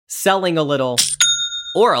Selling a little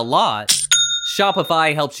or a lot,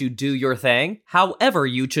 Shopify helps you do your thing, however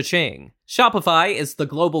you cha-ching. Shopify is the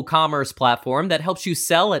global commerce platform that helps you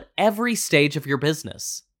sell at every stage of your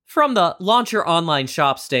business. From the launch your online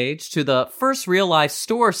shop stage to the first real-life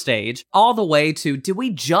store stage, all the way to did we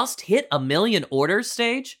just hit 1 million orders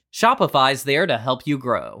stage? Shopify's there to help you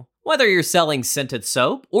grow. Whether you're selling scented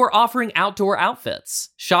soap or offering outdoor outfits,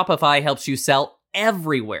 Shopify helps you sell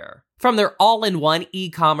everywhere. From their all-in-one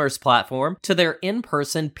e-commerce platform to their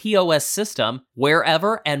in-person POS system,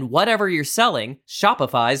 wherever and whatever you're selling,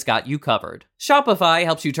 Shopify's got you covered. Shopify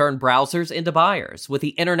helps you turn browsers into buyers with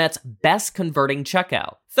the internet's best converting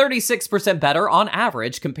checkout, 36% better on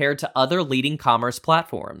average compared to other leading commerce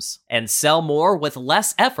platforms. And sell more with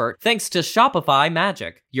less effort thanks to Shopify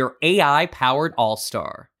Magic, your AI-powered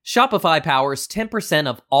all-star. Shopify powers 10%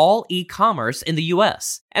 of all e-commerce in the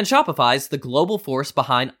US, and Shopify's the global force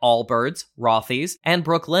behind Allbirds, Rothy's, and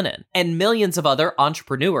Brooklinen, and millions of other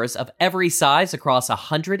entrepreneurs of every size across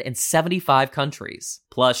 175 countries.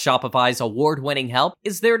 Plus, Shopify's award-winning help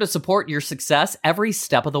is there to support your success every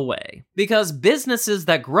step of the way. Because businesses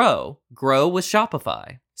that grow with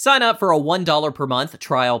Shopify. Sign up for a $1 per month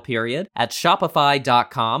trial period at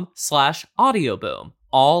shopify.com/audioboom,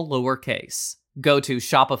 all lowercase. Go to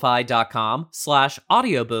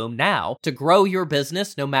shopify.com/audioboom now to grow your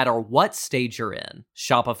business no matter what stage you're in.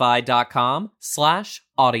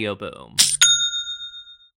 Shopify.com/audioboom.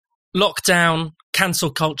 Lockdown,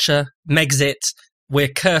 cancel culture, Megxit. We're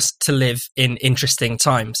cursed to live in interesting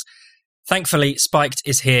times. Thankfully, Spiked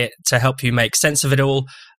is here to help you make sense of it all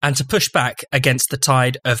and to push back against the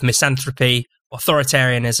tide of misanthropy,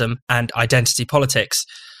 authoritarianism, and identity politics.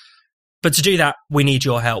 But to do that, we need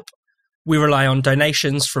your help. We rely on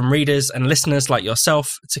donations from readers and listeners like yourself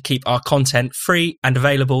to keep our content free and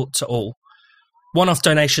available to all. One-off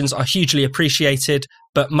donations are hugely appreciated,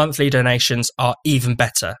 but monthly donations are even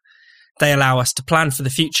better. They allow us to plan for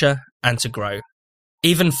the future and to grow.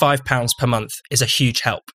 Even £5 per month is a huge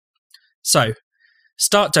help. So,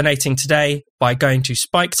 start donating today by going to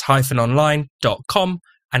spiked-online.com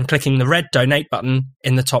and clicking the red donate button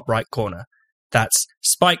in the top right corner. That's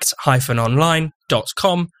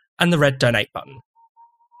spiked-online.com and the red donate button.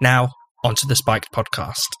 Now, onto the Spiked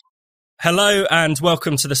podcast. Hello and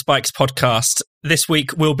welcome to the Spiked podcast. This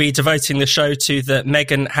week we'll be devoting the show to the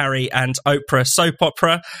Meghan, Harry and Oprah soap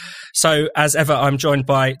opera. So, as ever, I'm joined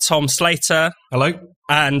by Tom Slater. Hello.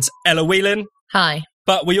 And Ella Whelan. Hi.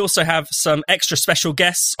 But we also have some extra special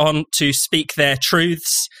guests on to speak their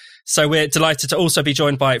truths. So we're delighted to also be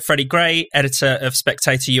joined by Freddie Gray, editor of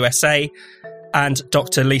Spectator USA, and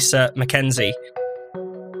Dr. Lisa Mackenzie.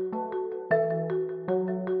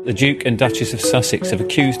 The Duke and Duchess of Sussex have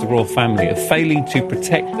accused the royal family of failing to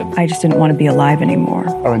protect them. I just didn't want to be alive anymore.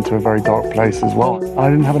 I went to a very dark place as well. I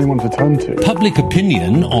didn't have anyone to turn to. Public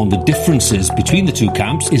opinion on the differences between the two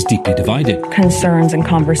camps is deeply divided. Concerns and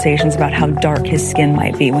conversations about how dark his skin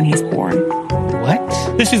might be when he's born.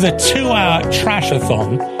 What? This is a 2-hour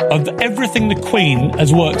trash-a-thon of everything the Queen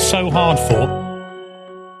has worked so hard for.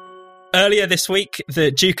 Earlier this week,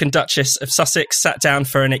 the Duke and Duchess of Sussex sat down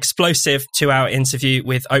for an explosive 2-hour interview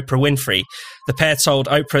with Oprah Winfrey. The pair told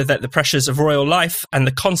Oprah that the pressures of royal life and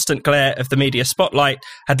the constant glare of the media spotlight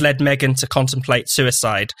had led Meghan to contemplate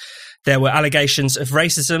suicide. There were allegations of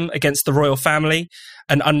racism against the royal family.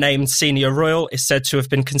 An unnamed senior royal is said to have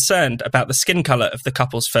been concerned about the skin colour of the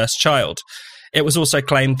couple's first child. It was also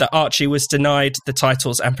claimed that Archie was denied the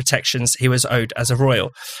titles and protections he was owed as a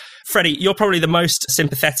royal. Freddie, you're probably the most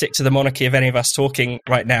sympathetic to the monarchy of any of us talking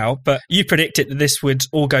right now, but you predicted that this would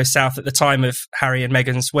all go south at the time of Harry and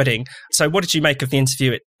Meghan's wedding. So what did you make of the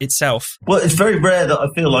interview itself? Well, it's very rare that I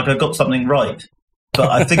feel like I got something right.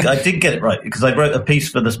 But I think I did get it right because I wrote a piece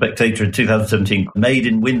for The Spectator in 2017. Made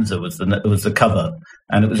in Windsor was the cover.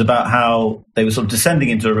 And it was about how they were sort of descending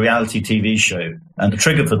into a reality TV show. And the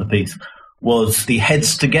trigger for the piece was the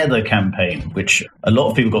Heads Together campaign, which a lot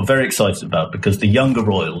of people got very excited about because the younger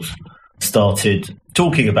royals started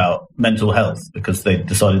talking about mental health because they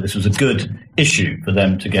decided this was a good issue for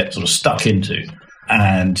them to get sort of stuck into.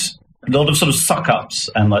 And a lot of sort of suck-ups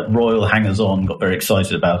and like royal hangers-on got very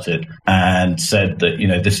excited about it and said that, you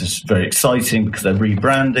know, this is very exciting because they're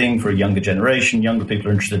rebranding for a younger generation. Younger people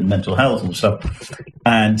are interested in mental health and stuff.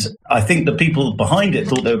 And I think the people behind it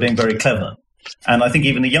thought they were being very clever. And I think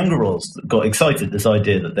even the younger royals got excited, this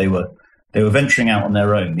idea that they were venturing out on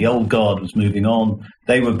their own. The old guard was moving on.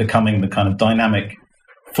 They were becoming the kind of dynamic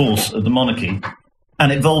force of the monarchy.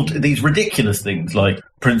 And it involved these ridiculous things like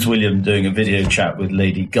Prince William doing a video chat with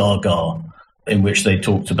Lady Gaga in which they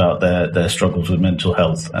talked about their struggles with mental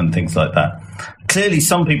health and things like that. clearly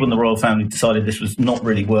some people in the royal family decided this was not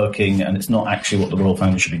really working and it's not actually what the royal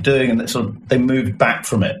family should be doing, and they moved back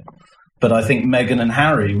from it. But I think Meghan and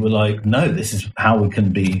Harry were like, no, this is how we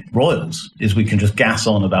can be royals, is we can just gas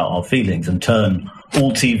on about our feelings and turn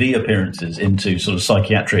all TV appearances into sort of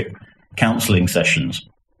psychiatric counselling sessions.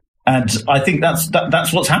 And I think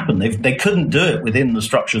that's what's happened. They couldn't do it within the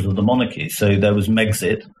structures of the monarchy. So there was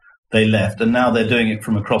Megxit, they left, and now they're doing it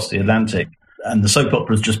from across the Atlantic. And the soap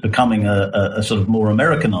opera is just becoming a sort of more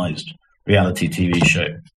Americanized reality TV show.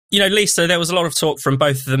 You know, Lisa, there was a lot of talk from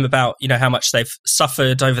both of them about, you know, how much they've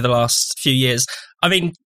suffered over the last few years. I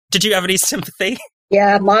mean, did you have any sympathy?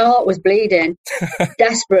 Yeah, my heart was bleeding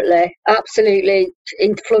desperately, absolutely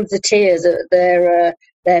in floods of tears at their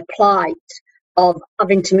plight of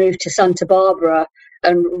having to move to Santa Barbara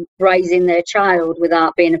and raising their child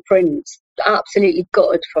without being a prince. Absolutely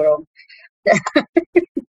gutted for them.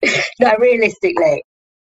 No, realistically,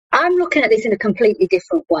 I'm looking at this in a completely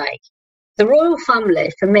different way. The royal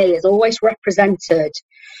family, for me, has always represented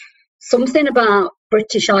something about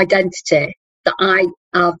British identity that I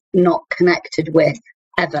have not connected with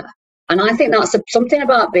ever. And I think that's something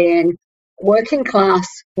about being a working class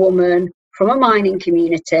woman from a mining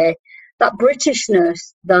community, that Britishness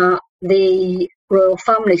that the royal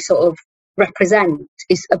family sort of represent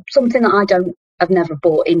is something that I've never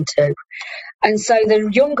bought into. And so the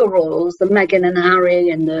younger royals, the Meghan and Harry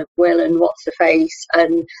and the Will and what's-her-face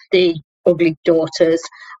and the ugly daughters,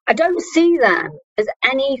 I don't see them as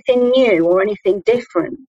anything new or anything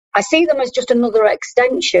different. I see them as just another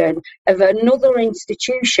extension of another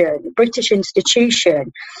institution, British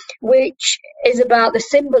institution, which is about the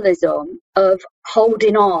symbolism of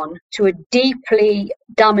holding on to a deeply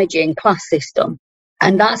damaging class system.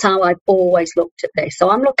 And that's how I've always looked at this.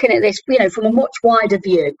 So I'm looking at this, you know, from a much wider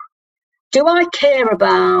view. Do I care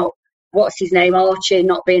about, what's his name, Archie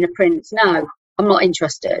not being a prince? No, I'm not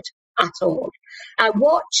interested at all. I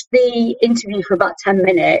watched the interview for about 10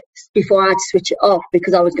 minutes before I had to switch it off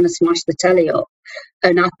because I was going to smash the telly up.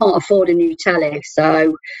 And I can't afford a new telly.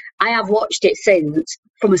 So I have watched it since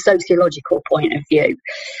from a sociological point of view.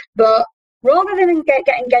 But rather than get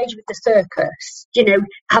engaged with the circus, you know,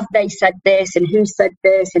 have they said this and who said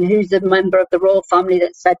this and who's the member of the royal family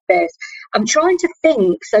that said this? I'm trying to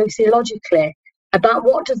think sociologically about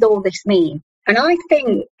what does all this mean. And I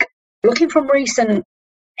think, looking from recent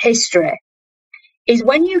history, is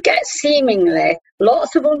when you get seemingly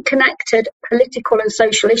lots of unconnected political and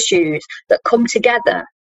social issues that come together,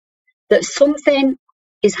 that something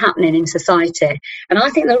is happening in society. And I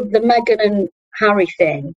think the Meghan and Harry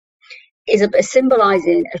thing is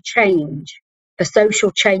symbolising a change, a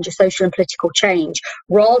social change, a social and political change,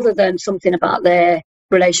 rather than something about their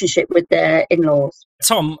relationship with their in-laws.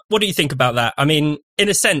 Tom, what do you think about that? I mean, in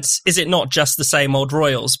a sense, is it not just the same old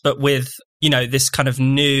royals, but with, you know, this kind of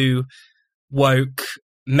new woke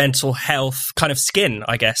mental health kind of skin,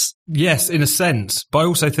 I guess? Yes, in a sense. But I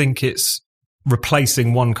also think it's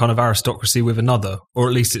replacing one kind of aristocracy with another, or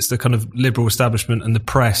at least it's the kind of liberal establishment and the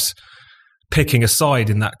press picking a side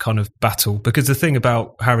in that kind of battle. Because the thing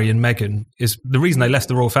about Harry and Meghan is the reason they left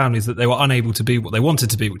the royal family is that they were unable to be what they wanted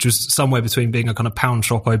to be, which was somewhere between being a kind of pound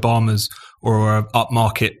shop Obamas or a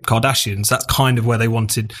upmarket Kardashians. That's kind of where they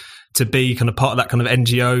wanted to be, kind of part of that kind of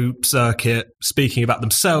NGO circuit, speaking about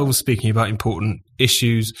themselves, speaking about important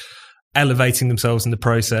issues, elevating themselves in the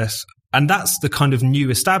process. And that's the kind of new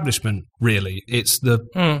establishment, really. It's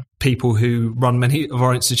the people who run many of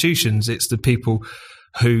our institutions. It's the people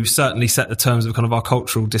who certainly set the terms of kind of our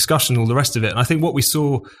cultural discussion and all the rest of it. And I think what we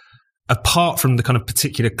saw, apart from the kind of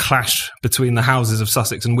particular clash between the houses of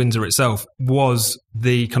Sussex and Windsor itself, was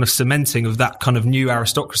the kind of cementing of that kind of new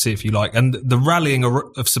aristocracy, if you like, and the rallying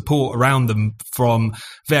of support around them from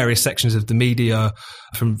various sections of the media,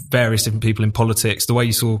 from various different people in politics. The way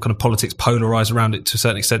you saw kind of politics polarise around it to a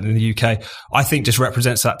certain extent in the UK, I think just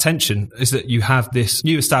represents that tension, is that you have this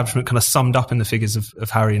new establishment kind of summed up in the figures of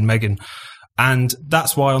Harry and Meghan. And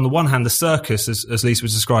that's why, on the one hand, the circus, as Lisa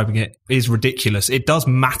was describing it, is ridiculous. It does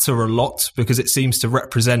matter a lot because it seems to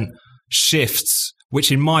represent shifts,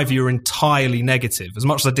 which in my view are entirely negative. As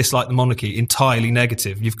much as I dislike the monarchy, entirely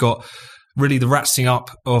negative. You've got really the ratcheting up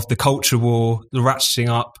of the culture war, the ratcheting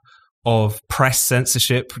up of press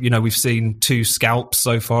censorship. You know, we've seen 2 scalps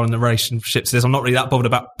so far in the relationship to this. I'm not really that bothered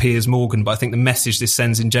about Piers Morgan, but I think the message this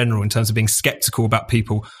sends in general in terms of being sceptical about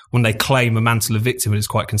people when they claim a mantle of victimhood is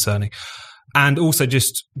quite concerning. And also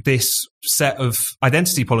just this set of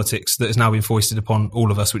identity politics that has now been foisted upon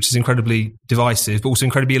all of us, which is incredibly divisive, but also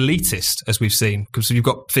incredibly elitist, as we've seen. Because you've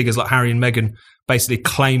got figures like Harry and Meghan basically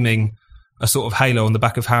claiming a sort of halo on the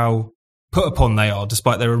back of how put upon they are,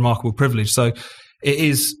 despite their remarkable privilege. So it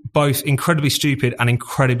is both incredibly stupid and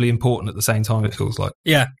incredibly important at the same time, it feels like.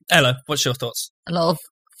 Yeah. Ella, what's your thoughts? A lot of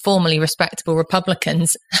formerly respectable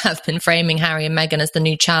Republicans have been framing Harry and Meghan as the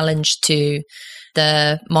new challenge to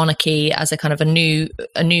the monarchy, as a kind of a new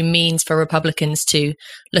means for Republicans to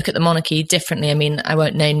look at the monarchy differently. I mean, I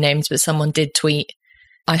won't name names, but someone did tweet,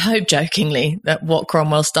 I hope jokingly, that what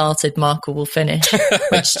Cromwell started, Markle will finish,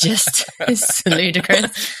 which just is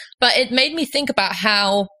ludicrous. But it made me think about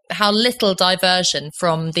how little diversion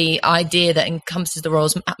from the idea that encompasses the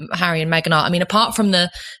royals Harry and Meghan are. I mean, apart from the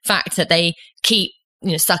fact that they keep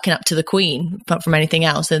sucking up to the Queen, apart from anything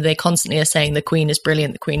else, and they constantly are saying the Queen is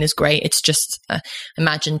brilliant, the Queen is great. It's just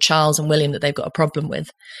imagine Charles and William that they've got a problem with.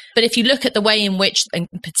 But if you look at the way in which, in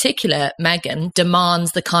particular, Meghan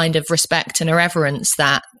demands the kind of respect and irreverence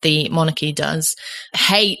that the monarchy does,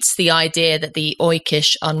 hates the idea that the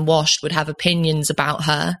oikish unwashed would have opinions about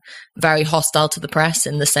her, very hostile to the press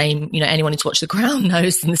in the same, anyone who's watched The Crown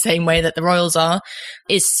knows, in the same way that the royals are,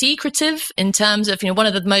 is secretive in terms of, one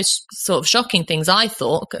of the most sort of shocking things I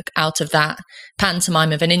thought out of that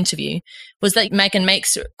pantomime of an interview was that Meghan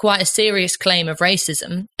makes quite a serious claim of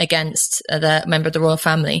racism against the member of the royal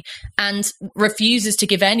family and refuses to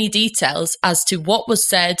give any details as to what was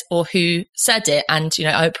said or who said it. And,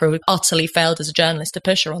 Oprah utterly failed as a journalist to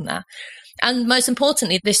push her on that. And most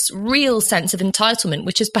importantly, this real sense of entitlement,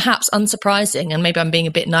 which is perhaps unsurprising, and maybe I'm being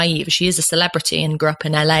a bit naive. She is a celebrity and grew up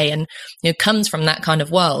in LA and comes from that kind of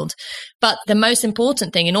world. But the most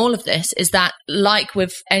important thing in all of this is that, like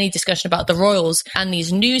with any discussion about the royals and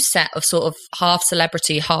these new set of sort of half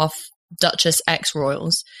celebrity, half Duchess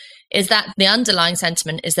ex-royals, is that the underlying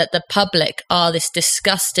sentiment is that the public are this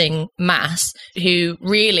disgusting mass who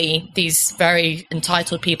really these very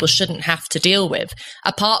entitled people shouldn't have to deal with,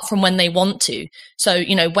 apart from when they want to. So,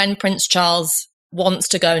 when Prince Charles wants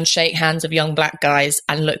to go and shake hands with young black guys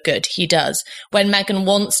and look good, he does. When Meghan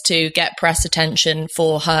wants to get press attention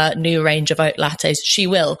for her new range of oat lattes, she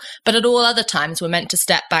will. But at all other times, we're meant to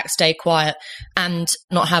step back, stay quiet, and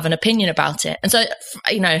not have an opinion about it. And so,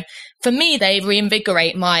 for me, they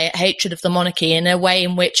reinvigorate my hatred of the monarchy in a way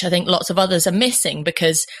in which I think lots of others are missing,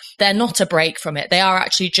 because they're not a break from it. They are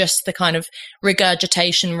actually just the kind of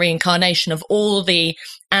regurgitation, reincarnation of all the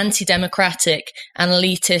anti-democratic and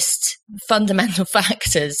elitist fundamental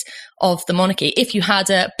factors of the monarchy. If you had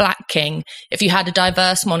a black king, if you had a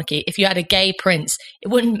diverse monarchy, if you had a gay prince, it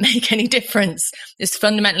wouldn't make any difference. It's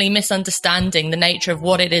fundamentally misunderstanding the nature of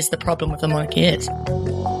what it is the problem with the monarchy is.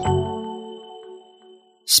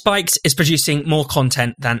 Spiked is producing more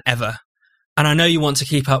content than ever. And I know you want to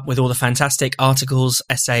keep up with all the fantastic articles,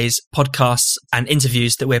 essays, podcasts, and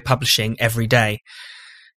interviews that we're publishing every day.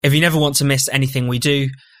 If you never want to miss anything we do,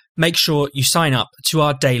 make sure you sign up to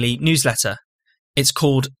our daily newsletter. It's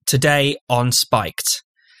called Today on Spiked.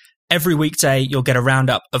 Every weekday, you'll get a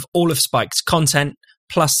roundup of all of Spiked's content,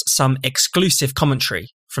 plus some exclusive commentary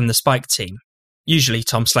from the Spiked team, usually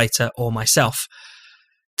Tom Slater or myself.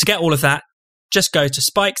 To get all of that, just go to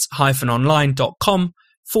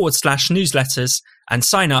spiked-online.com/newsletters and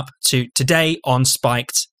sign up to Today on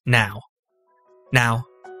Spiked now. Now,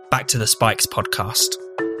 back to the Spiked podcast.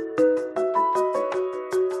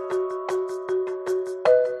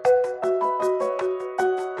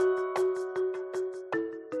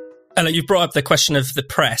 Ella, you brought up the question of the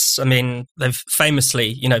press. I mean, they've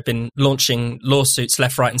famously, been launching lawsuits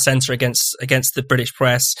left, right, and centre against the British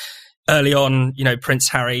press. Early on, Prince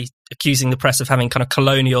Harry accusing the press of having kind of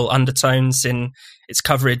colonial undertones in its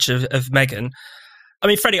coverage of Meghan. I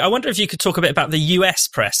mean, Freddie, I wonder if you could talk a bit about the US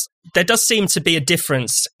press. There does seem to be a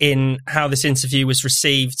difference in how this interview was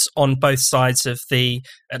received on both sides of the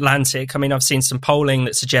Atlantic. I mean, I've seen some polling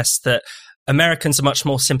that suggests that Americans are much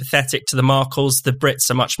more sympathetic to the Markles. The Brits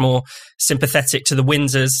are much more sympathetic to the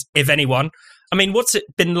Windsors, if anyone. I mean, what's it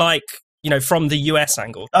been like, from the US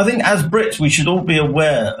angle? I think as Brits, we should all be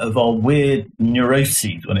aware of our weird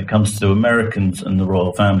neuroses when it comes to Americans and the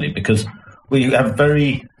royal family, because we have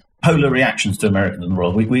very polar reactions to Americans and the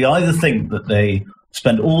royal. We either think that they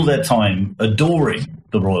spend all their time adoring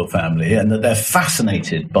the royal family and that they're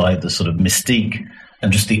fascinated by the sort of mystique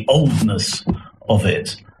and just the oldness of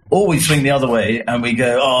it, or we swing the other way and we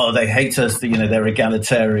go, oh, they hate us, they're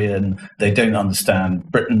egalitarian, they don't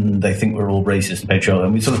understand Britain, they think we're all racist and patriotic.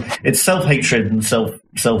 And we it's self-hatred and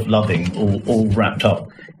self-loving all wrapped up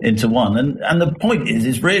into one. And the point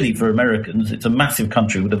is really for Americans, it's a massive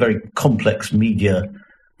country with a very complex media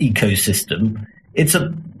ecosystem. It's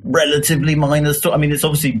a relatively minor story. I mean, it's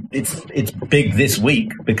obviously, it's big this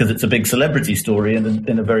week because it's a big celebrity story and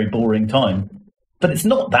in a very boring time. But it's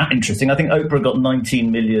not that interesting. I think Oprah got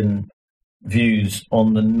 19 million views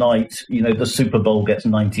on the night. The Super Bowl gets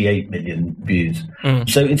 98 million views.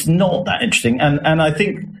 So it's not that interesting. And I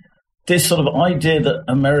think this sort of idea that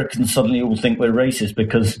Americans suddenly all think we're racist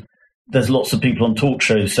because there's lots of people on talk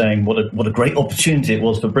shows saying what a great opportunity it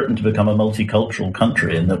was for Britain to become a multicultural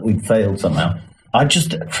country and that we'd failed somehow.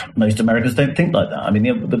 Most Americans don't think like that. I mean,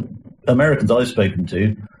 the Americans I've spoken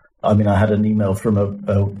to, I had an email from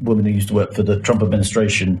a woman who used to work for the Trump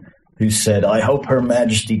administration who said, I hope Her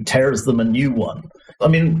Majesty tears them a new one. I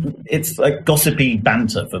mean, it's like gossipy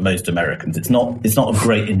banter for most Americans. It's not of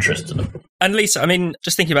great interest to them. And Lisa,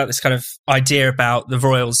 just thinking about this kind of idea about the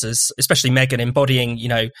royals as, especially Meghan, embodying,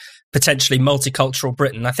 potentially multicultural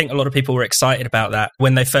Britain. I think a lot of people were excited about that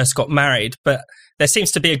when they first got married, but there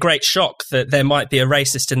seems to be a great shock that there might be a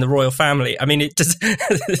racist in the royal family.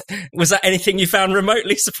 Was that anything you found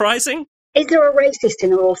remotely surprising? Is there a racist in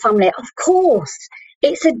the royal family? Of course.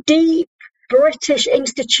 It's a deep British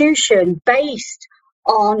institution based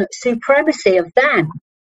on supremacy of them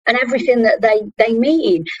and everything that they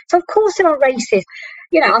mean. So, of course, there are racists.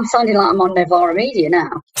 I'm sounding like I'm on Novara Media now.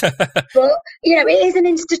 But, it is an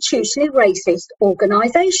institutionally racist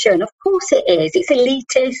organisation. Of course it is. It's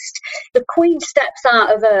elitist. The Queen steps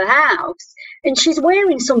out of her house and she's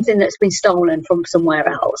wearing something that's been stolen from somewhere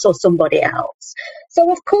else or somebody else.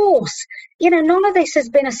 So, of course, none of this has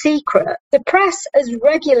been a secret. The press has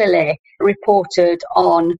regularly reported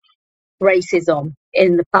on racism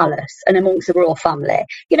in the palace and amongst the royal family.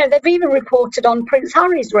 They've even reported on Prince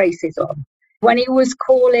Harry's racism when he was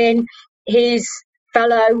calling his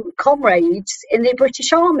fellow comrades in the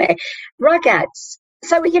British Army ragheads.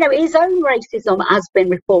 So, his own racism has been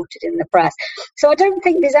reported in the press. So I don't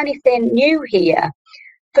think there's anything new here.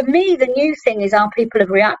 For me, the new thing is how people have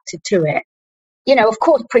reacted to it. Of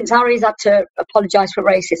course, Prince Harry's had to apologise for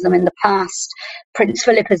racism in the past. Prince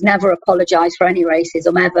Philip has never apologised for any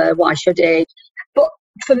racism ever. Why should he? But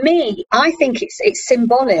for me, I think it's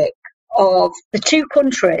symbolic of the two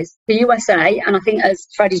countries, the USA, and I think, as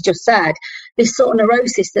Freddie's just said, this sort of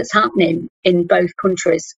neurosis that's happening in both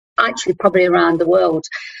countries, actually probably around the world,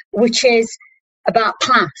 which is about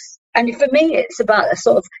class. And for me, it's about a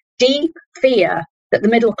sort of deep fear that the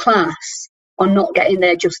middle class are not getting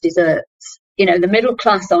their just desserts. The middle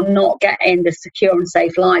class are not getting the secure and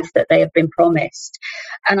safe life that they have been promised.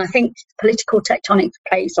 And I think political tectonic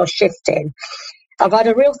plates are shifting. I've had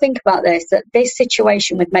a real think about this, that this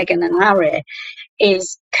situation with Meghan and Harry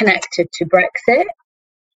is connected to Brexit.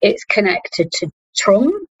 It's connected to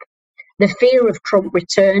Trump, the fear of Trump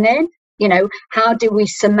returning. How do we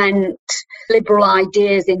cement liberal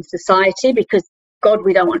ideas in society? Because, God,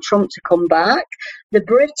 we don't want Trump to come back. The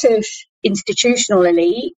British institutional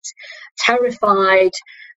elite, terrified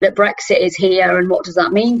that Brexit is here and what does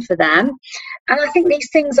that mean for them? And I think these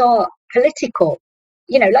things are political.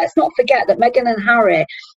 Let's not forget that Meghan and Harry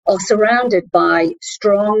are surrounded by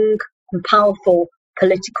strong and powerful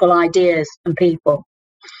political ideas and people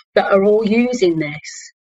that are all using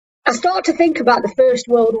this. I start to think about the First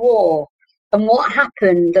World War and what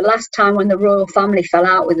happened the last time when the royal family fell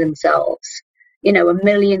out with themselves, and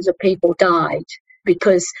millions of people died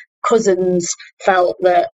because cousins felt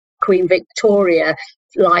that Queen Victoria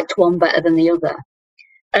liked one better than the other.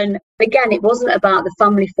 And again, it wasn't about the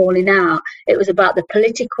family falling out. It was about the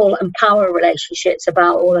political and power relationships,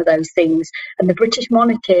 about all of those things. And the British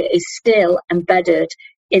monarchy is still embedded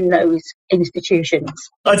in those institutions.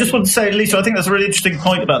 I just want to say, Lisa, I think that's a really interesting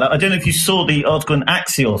point about that. I don't know if you saw the article in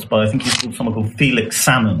Axios by, I think he's called someone called Felix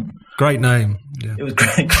Salmon. Great name. Yeah. It was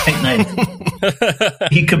great name.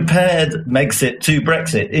 He compared Megxit to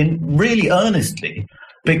Brexit in really earnestly,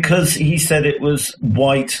 because he said it was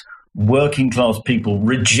white working class people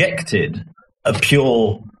rejected a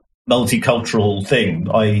pure multicultural thing,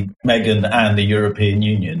 i.e. Meghan and the European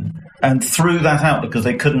Union, and threw that out because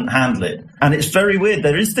they couldn't handle it. And it's very weird.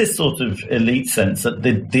 There is this sort of elite sense that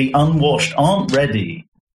the unwashed aren't ready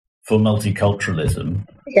for multiculturalism.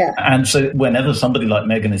 Yeah. And so whenever somebody like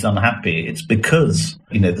Meghan is unhappy, it's because,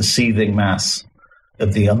 the seething mass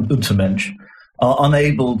of the Untermensch are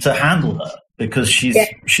unable to handle her because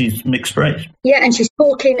she's mixed race. Yeah, and she's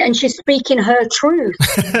talking and she's speaking her truth.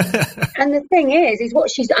 And the thing is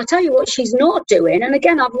I tell you what she's not doing, and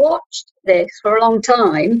again, I've watched this for a long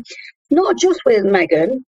time, not just with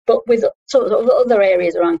Meghan, but with sort of other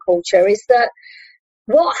areas around culture, is that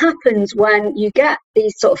what happens when you get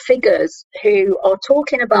these sort of figures who are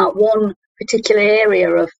talking about one particular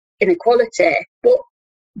area of inequality, but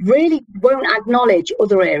really won't acknowledge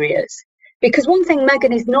other areas. Because one thing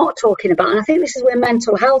Meghan is not talking about, and I think this is where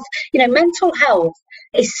mental health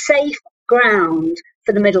is safe ground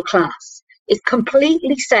for the middle class. is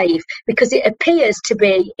completely safe because it appears to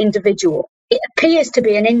be individual. It appears to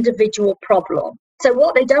be an individual problem. So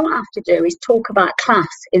what they don't have to do is talk about class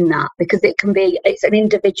in that, because it's an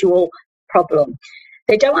individual problem.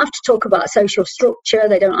 They don't have to talk about social structure.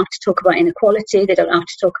 They don't have to talk about inequality. They don't have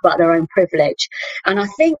to talk about their own privilege. And I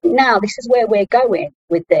think now this is where we're going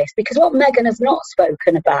with this, because what Meghan has not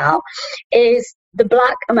spoken about is the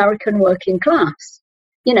Black American working class,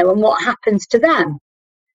 and what happens to them.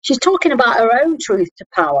 She's talking about her own truth to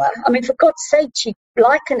power. I mean, for God's sake, she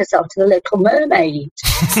likened herself to the Little Mermaid.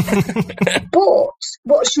 But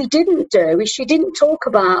what she didn't do is she didn't talk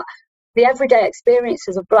about the everyday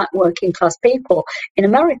experiences of Black working class people in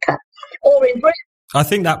America or in Britain. I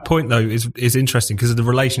think that point, though, is interesting because of the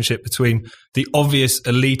relationship between the obvious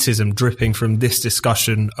elitism dripping from this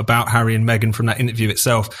discussion about Harry and Meghan from that interview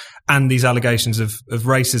itself and these allegations of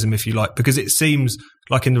racism, if you like, because it seems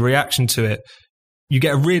like in the reaction to it, you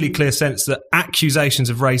get a really clear sense that accusations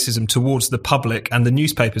of racism towards the public and the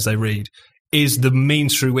newspapers they read is the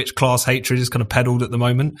means through which class hatred is kind of peddled at the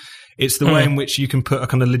moment. It's the way in which you can put a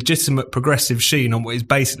kind of legitimate progressive sheen on what is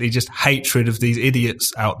basically just hatred of these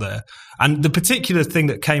idiots out there. And the particular thing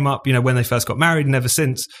that came up, when they first got married and ever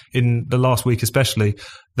since, in the last week especially,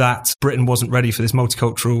 that Britain wasn't ready for this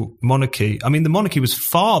multicultural monarchy. I mean, the monarchy was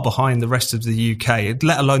far behind the rest of the UK,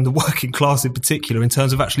 let alone the working class in particular, in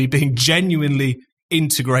terms of actually being genuinely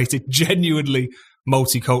integrated, genuinely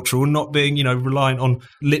multicultural, and not being, reliant on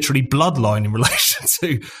literally bloodline in relation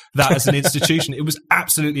to that as an institution. It was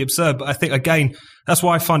absolutely absurd. But I think, again, that's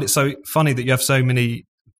why I find it so funny that you have so many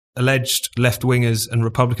alleged left-wingers and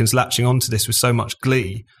Republicans latching onto this with so much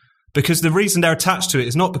glee. Because the reason they're attached to it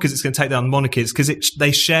is not because it's going to take down the monarchy, it's because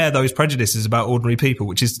they share those prejudices about ordinary people,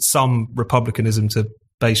 which is some republicanism to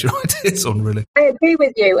base your ideas on, really. I agree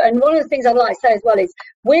with you. And one of the things I'd like to say as well is,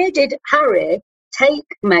 where did Harry take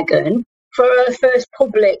Meghan for her first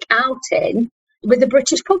public outing with the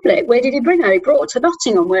British public? Where did he bring her? He brought her to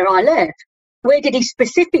Nottingham, where I live. Where did he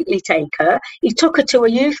specifically take her? He took her to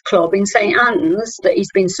a youth club in St Anne's that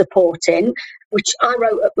he's been supporting, which I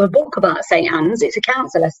wrote a book about St Anne's. It's a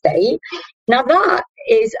council estate. Now that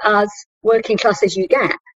is as working class as you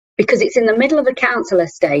get, because it's in the middle of a council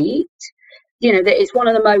estate. That it's one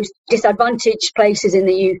of the most disadvantaged places in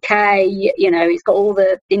the UK. It's got all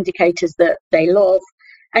the indicators that they love.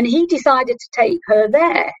 And he decided to take her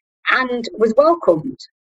there and was welcomed.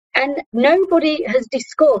 And nobody has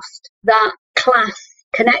discussed that class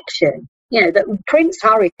connection, that Prince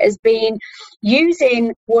Harry has been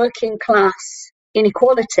using working class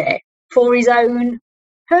inequality for his own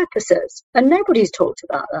purposes. And nobody's talked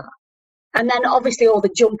about that. And then obviously all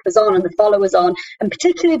the jumpers on and the followers on, and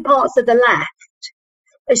particularly parts of the left,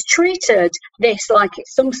 has treated this like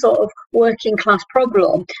it's some sort of working class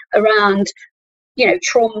problem around,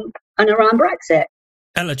 Trump and around Brexit.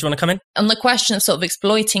 Ella, do you want to come in? On the question of sort of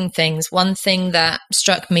exploiting things, one thing that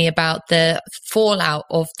struck me about the fallout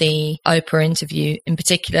of the Oprah interview in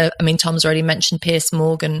particular, I mean, Tom's already mentioned Piers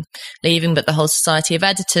Morgan leaving, but the whole Society of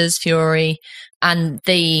Editors, Fury, and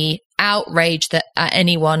the outrage that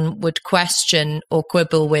anyone would question or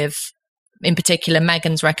quibble with, in particular,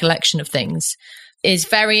 Meghan's recollection of things, is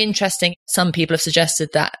very interesting. Some people have suggested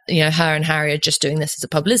that, her and Harry are just doing this as a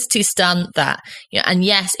publicity stunt, and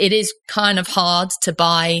yes, it is kind of hard to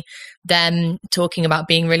buy them talking about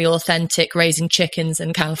being really authentic, raising chickens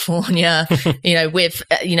in California, with,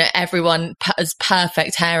 everyone as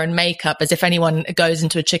perfect hair and makeup, as if anyone goes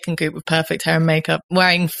into a chicken coop with perfect hair and makeup,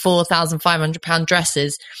 wearing £4,500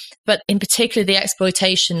 dresses. But in particular, the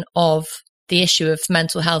exploitation of the issue of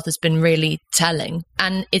mental health has been really telling.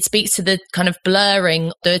 And it speaks to the kind of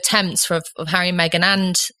blurring, the attempts of Harry and Meghan,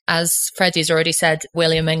 and, as Freddie's already said,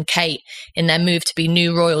 William and Kate, in their move to be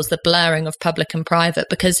new royals, the blurring of public and private.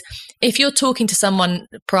 Because if you're talking to someone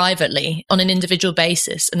privately on an individual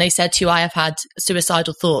basis and they said to you, I have had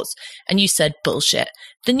suicidal thoughts, and you said bullshit,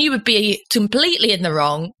 then you would be completely in the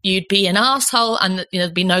wrong. You'd be an asshole, and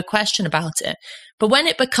there'd be no question about it. But when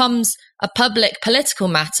it becomes a public political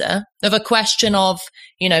matter of a question of,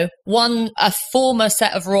 a former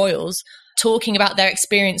set of royals talking about their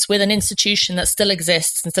experience with an institution that still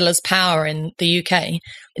exists and still has power in the UK,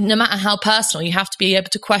 no matter how personal, you have to be able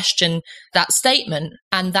to question that statement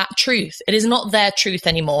and that truth. It is not their truth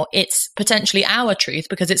anymore. It's potentially our truth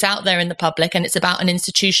because it's out there in the public and it's about an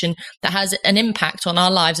institution that has an impact on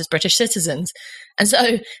our lives as British citizens. And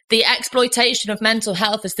so the exploitation of mental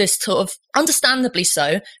health is this sort of, understandably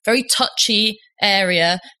so, very touchy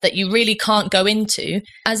area that you really can't go into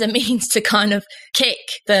as a means to kind of kick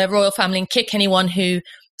the royal family and kick anyone who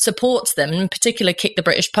supports them, and in particular kick the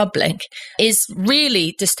British public, is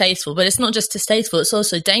really distasteful. But it's not just distasteful, it's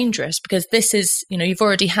also dangerous, because this is, you've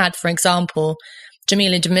already had, for example,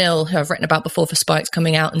 Jamila Jamil, who I've written about before for Spikes,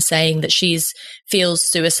 coming out and saying that feels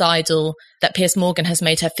suicidal, that Piers Morgan has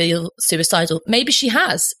made her feel suicidal. Maybe she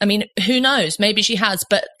has. I mean, who knows? Maybe she has.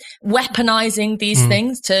 But weaponizing these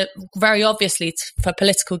things to very obviously for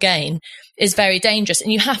political gain is very dangerous.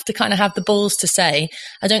 And you have to kind of have the balls to say,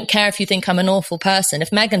 I don't care if you think I'm an awful person. If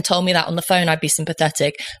Meghan told me that on the phone, I'd be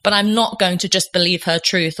sympathetic. But I'm not going to just believe her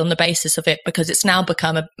truth on the basis of it, because it's now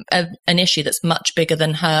become an issue that's much bigger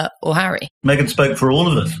than her or Harry. Meghan spoke for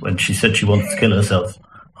all of us when she said she wanted to kill herself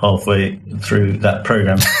halfway through that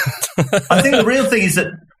programme. I think the real thing is that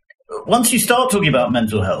once you start talking about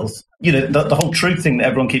mental health, the whole truth thing that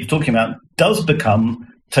everyone keeps talking about does become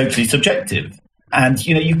totally subjective. And,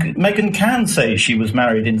 Meghan can say she was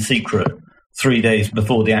married in secret 3 days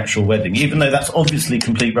before the actual wedding, even though that's obviously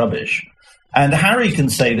complete rubbish. And Harry can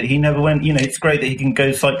say that he never went, it's great that he can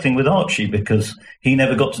go cycling with Archie because he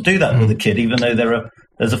never got to do that with a kid, even though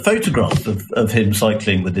there's a photograph of him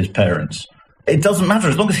cycling with his parents. It doesn't matter.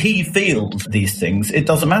 As long as he feels these things, it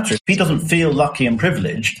doesn't matter. If he doesn't feel lucky and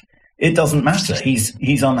privileged, it doesn't matter. He's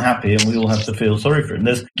unhappy, and we all have to feel sorry for him.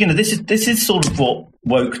 This is sort of what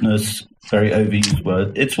wokeness, very overused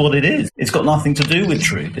word, it's what it is. It's got nothing to do with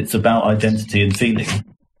truth. It's about identity and feeling.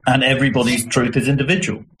 And everybody's truth is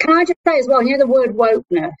individual. Can I just say as well, the word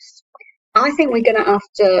wokeness, I think we're going to have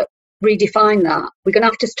to redefine that. We're going to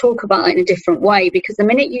have to talk about it in a different way, because the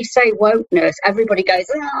minute you say wokeness, everybody goes,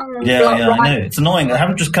 yeah, I know. It's annoying. I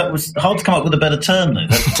haven't just it was hard to come up with a better term,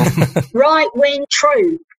 though. Right-wing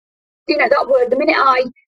trope. That word, the minute I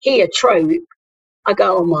hear trope, I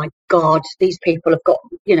go, oh my God, these people have got,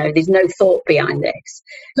 there's no thought behind this.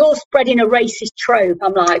 You're spreading a racist trope.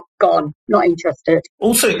 I'm like, gone, not interested.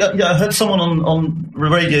 Also, I heard someone on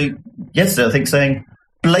radio yesterday, I think, saying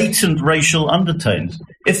blatant racial undertones.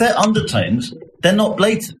 If they're undertones, they're not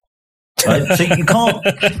blatant. Right? So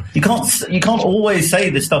you can't always say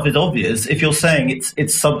this stuff is obvious if you're saying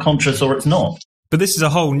it's subconscious or it's not. But this is a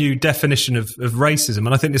whole new definition of racism,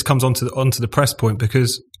 and I think this comes onto the press point,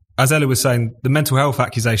 because, as Ella was saying, the mental health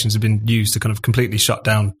accusations have been used to kind of completely shut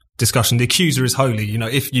down discussion. The accuser is holy.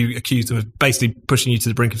 If you accuse them of basically pushing you to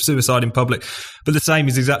the brink of suicide in public. But the same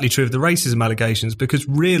is exactly true of the racism allegations, because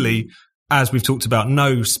really, as we've talked about,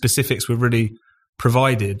 no specifics were really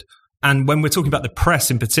provided. And when we're talking about the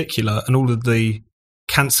press in particular and all of the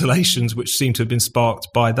cancellations which seem to have been sparked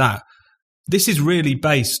by that, this is really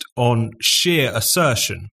based on sheer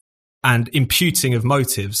assertion and imputing of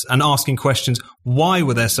motives and asking questions. Why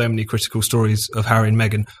were there so many critical stories of Harry and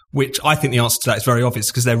Meghan? Which I think the answer to that is very obvious,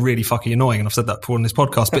 because they're really fucking annoying. And I've said that before in this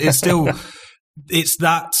podcast, but it's still, it's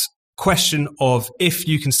that question of, if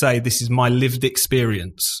you can say this is my lived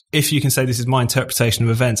experience, if you can say this is my interpretation of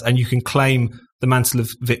events, and you can claim the mantle of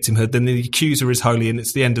victimhood, then the accuser is holy and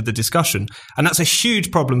it's the end of the discussion. And that's a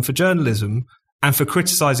huge problem for journalism and for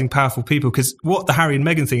criticising powerful people, because what the Harry and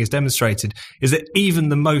Meghan thing has demonstrated is that even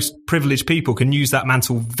the most privileged people can use that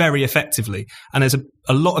mantle very effectively. And there's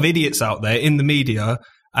a lot of idiots out there in the media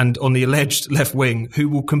and on the alleged left wing who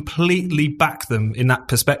will completely back them in that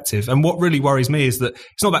perspective. And what really worries me is that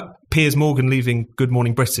it's not about Piers Morgan leaving Good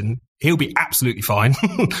Morning Britain. He'll be absolutely fine.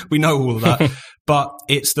 We know all of that. But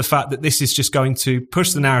it's the fact that this is just going to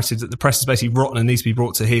push the narrative that the press is basically rotten and needs to be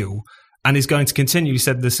brought to heel, and is going to continue to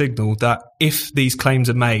send the signal that if these claims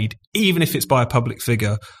are made, even if it's by a public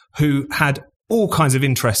figure who had all kinds of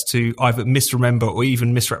interest to either misremember or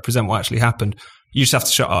even misrepresent what actually happened, you just have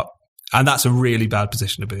to shut up. And that's a really bad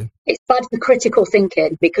position to be in. It's bad for critical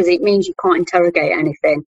thinking, because it means you can't interrogate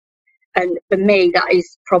anything. And for me, that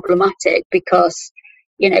is problematic, because,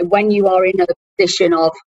 when you are in a position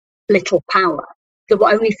of little power, the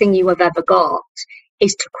only thing you have ever got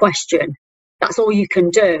is to question. That's all you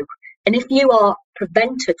can do. And if you are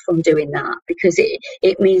prevented from doing that because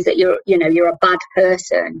it means that you're a bad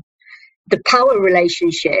person, the power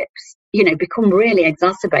relationships, become really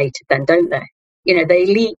exacerbated then, don't they? The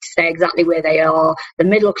elite stay exactly where they are. The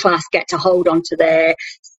middle class get to hold on to their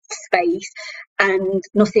space and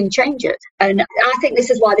nothing changes. And I think this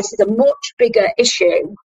is why this is a much bigger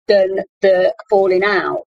issue than the falling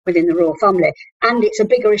out within the royal family. And it's a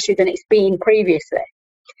bigger issue than it's been previously.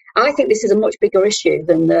 I think this is a much bigger issue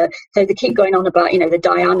than so they keep going on about, the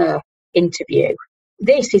Diana interview.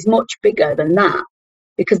 This is much bigger than that,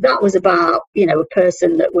 because that was about, a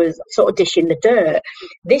person that was sort of dishing the dirt.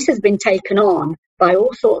 This has been taken on by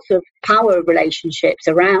all sorts of power relationships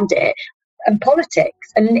around it, and politics,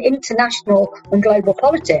 and international and global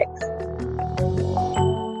politics.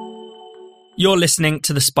 You're listening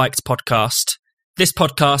to the Spiked podcast. This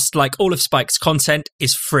podcast, like all of Spike's content,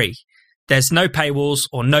 is free. There's no paywalls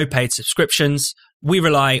or no paid subscriptions. We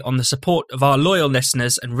rely on the support of our loyal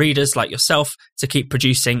listeners and readers like yourself to keep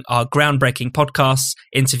producing our groundbreaking podcasts,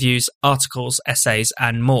 interviews, articles, essays,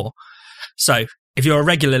 and more. So, if you're a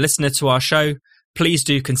regular listener to our show, please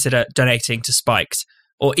do consider donating to Spiked,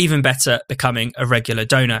 or even better, becoming a regular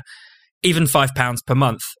donor. Even £5 per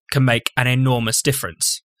month can make an enormous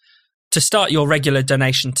difference. To start your regular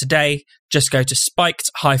donation today, just go to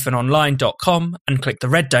spiked-online.com and click the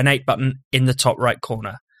red donate button in the top right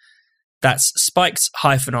corner. That's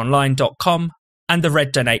spiked-online.com and the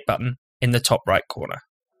red donate button in the top right corner.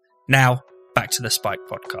 Now, back to the Spike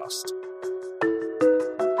podcast.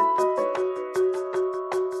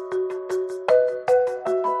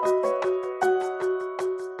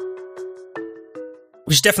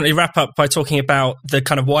 We should definitely wrap up by talking about the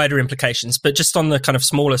kind of wider implications, but just on the kind of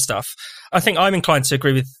smaller stuff. I think I'm inclined to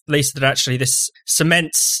agree with Lisa that actually this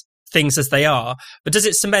cements things as they are, but does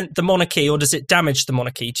it cement the monarchy or does it damage the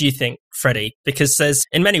monarchy, do you think, Freddie? Because there's,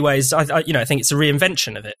 in many ways, I think it's a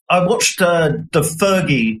reinvention of it. I watched the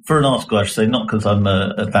Fergie, for an article, I should say, not because I'm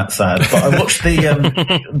that sad, but I watched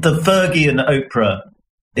the Fergie and Oprah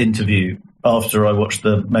interview after I watched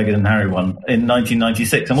the Meghan and Harry one in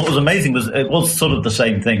 1996. And what was amazing was it was sort of the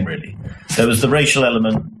same thing, really. There was the racial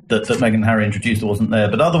element that Meghan and Harry introduced that wasn't there.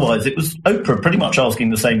 But otherwise, it was Oprah pretty much asking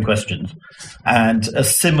the same questions and a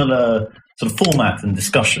similar sort of format and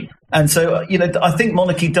discussion. And so, I think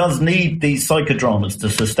monarchy does need these psychodramas to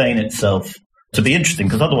sustain itself to be interesting,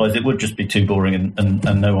 because otherwise it would just be too boring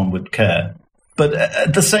and no one would care. But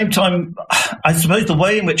at the same time, I suppose the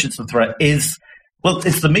way in which it's a threat is, well,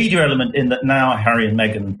 it's the media element in that now Harry and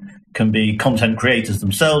Meghan can be content creators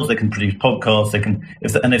themselves. They can produce podcasts. They can,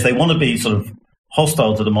 if they want to be sort of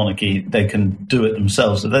hostile to the monarchy, they can do it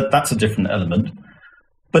themselves. So that's a different element.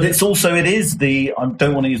 But it is the, I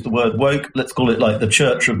don't want to use the word woke, let's call it like the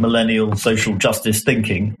church of millennial social justice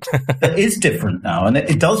thinking that is different now. And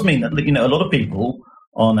it does mean that, a lot of people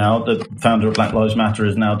are now, the founder of Black Lives Matter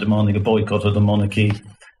is now demanding a boycott of the monarchy.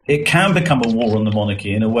 It can become a war on the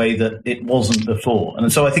monarchy in a way that it wasn't before.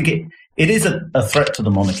 And so I think it is a threat to the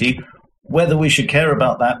monarchy. Whether we should care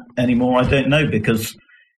about that anymore, I don't know, because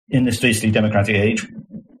in this beastly democratic age,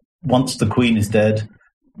 once the Queen is dead,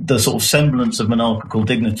 the sort of semblance of monarchical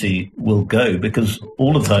dignity will go, because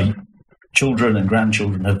all of her children and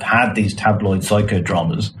grandchildren have had these tabloid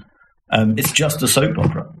psychodramas. It's just a soap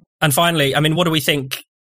opera. And finally, what do we think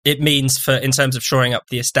it means in terms of shoring up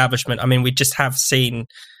the establishment? We just have seen,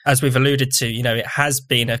 as we've alluded to, it has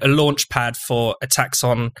been a launch pad for attacks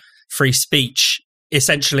on free speech.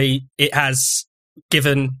 Essentially, it has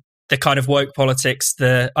given the kind of woke politics,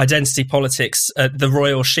 the identity politics, the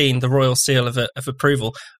royal sheen, the royal seal of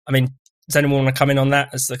approval. Does anyone want to come in on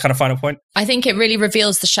that as the kind of final point? I think it really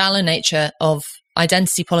reveals the shallow nature of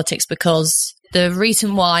identity politics, because the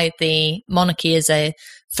reason why the monarchy is a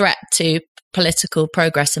threat to political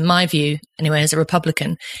progress, in my view, anyway, as a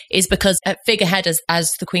Republican, is because at figurehead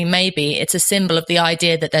as the Queen may be, it's a symbol of the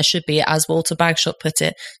idea that there should be, as Walter Bagshot put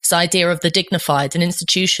it, this idea of the dignified, an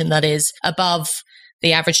institution that is above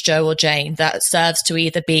the average Joe or Jane, that serves to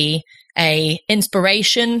either be a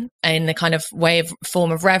inspiration in the kind of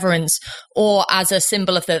form of reverence, or as a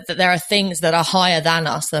symbol of that there are things that are higher than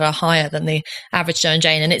us, that are higher than the average Joe and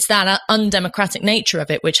Jane. And it's that undemocratic nature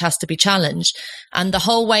of it which has to be challenged. And the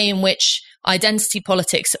whole way in which identity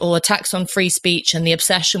politics or attacks on free speech and the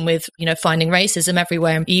obsession with, finding racism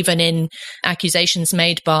everywhere, even in accusations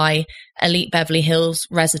made by elite Beverly Hills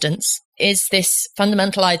residents, is this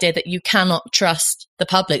fundamental idea that you cannot trust the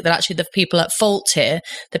public, that actually the people at fault here,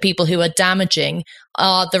 the people who are damaging,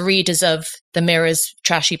 are the readers of the Mirror's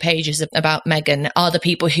trashy pages about Meghan, are the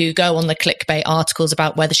people who go on the clickbait articles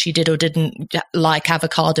about whether she did or didn't like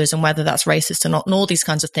avocados and whether that's racist or not, and all these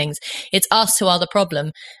kinds of things. It's us who are the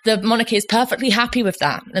problem. The monarchy is perfectly happy with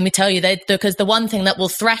that. Let me tell you, because the one thing that will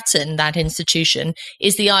threaten that institution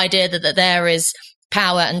is the idea that there is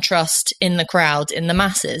power and trust in the crowd, in the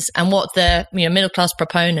masses. And what the middle class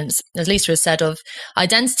proponents, as Lisa has said, of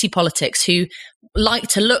identity politics, who like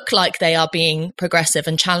to look like they are being progressive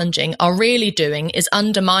and challenging, are really doing is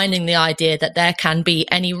undermining the idea that there can be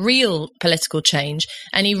any real political change,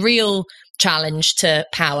 any real challenge to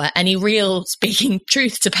power, any real speaking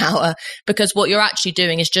truth to power, because what you're actually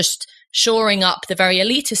doing is just shoring up the very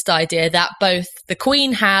elitist idea that both the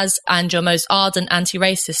Queen has and your most ardent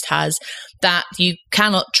anti-racist has, that you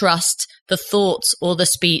cannot trust the thoughts or the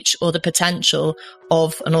speech or the potential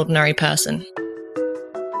of an ordinary person.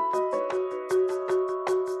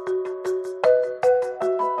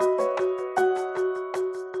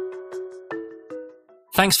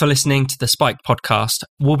 Thanks for listening to the Spiked podcast.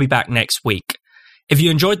 We'll be back next week. If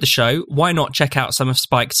you enjoyed the show, why not check out some of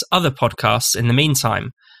Spiked's other podcasts in the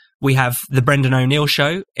meantime? We have The Brendan O'Neill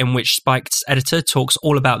Show, in which Spiked's editor talks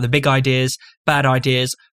all about the big ideas, bad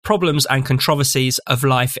ideas, problems and controversies of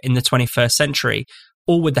life in the 21st century,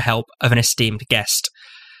 all with the help of an esteemed guest.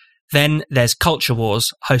 Then there's Culture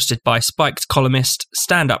Wars, hosted by Spiked columnist,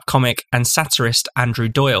 stand-up comic and satirist Andrew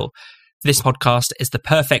Doyle. This podcast is the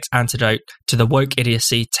perfect antidote to the woke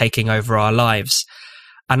idiocy taking over our lives.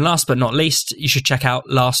 And last but not least, you should check out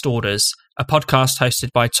Last Orders, a podcast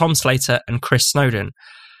hosted by Tom Slater and Chris Snowden.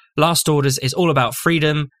 Last Orders is all about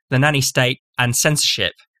freedom, the nanny state, and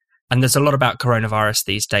censorship. And there's a lot about coronavirus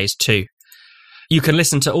these days too. You can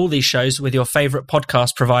listen to all these shows with your favourite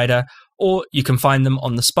podcast provider, or you can find them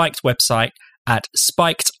on the Spiked website at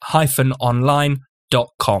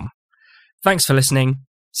spiked-online.com. Thanks for listening.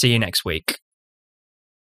 See you next week.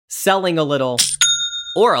 Selling a little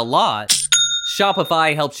or a lot,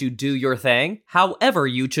 Shopify helps you do your thing, however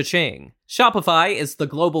you cha-ching. Shopify is the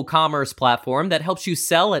global commerce platform that helps you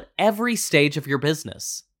sell at every stage of your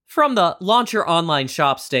business. From the launch your online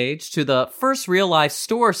shop stage to the first real-life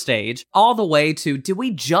store stage, all the way to do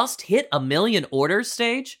we just hit 1 million orders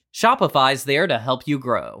stage, Shopify's there to help you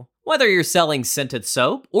grow. Whether you're selling scented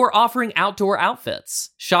soap or offering outdoor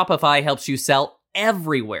outfits, Shopify helps you sell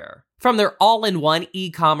everywhere. From their all-in-one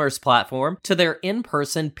e-commerce platform to their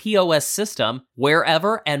in-person POS system,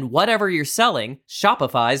 wherever and whatever you're selling,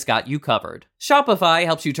 Shopify's got you covered. Shopify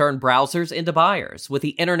helps you turn browsers into buyers with the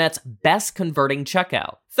internet's best converting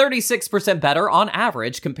checkout, 36% better on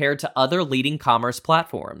average compared to other leading commerce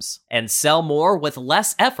platforms. And sell more with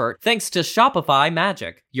less effort thanks to Shopify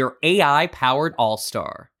Magic, your AI-powered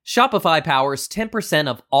all-star. Shopify powers 10%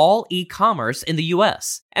 of all e-commerce in the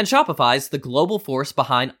US, and Shopify's the global force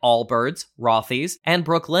behind Allbirds, Rothy's, and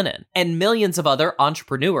Brooklinen, and millions of other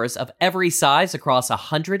entrepreneurs of every size across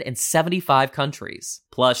 175 countries.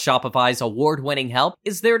 Plus, Shopify's award-winning help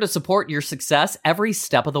is there to support your success every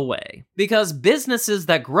step of the way. Because businesses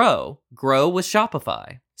that grow with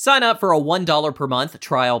Shopify. Sign up for a $1 per month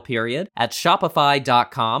trial period at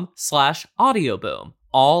shopify.com/audioboom,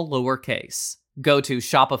 all lowercase. Go to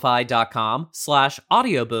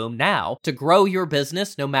shopify.com/audioboom now to grow your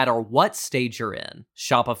business no matter what stage you're in.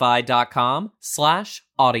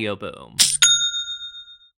 Shopify.com/audioboom.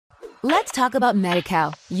 Let's talk about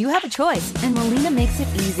Medi-Cal. You have a choice, and Molina makes it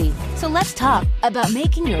easy. So let's talk about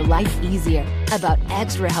making your life easier, about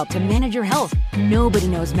extra help to manage your health. Nobody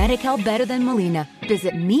knows Medi-Cal better than Molina.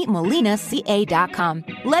 Visit meetmolinaca.com.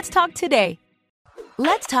 Let's talk today.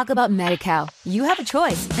 Let's talk about Medi-Cal. You have a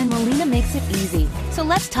choice, and Molina makes it easy. So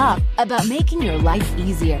let's talk about making your life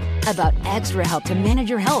easier, about extra help to manage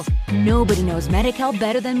your health. Nobody knows Medi-Cal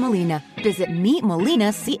better than Molina. Visit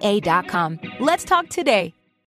meetmolinaca.com. Let's talk today.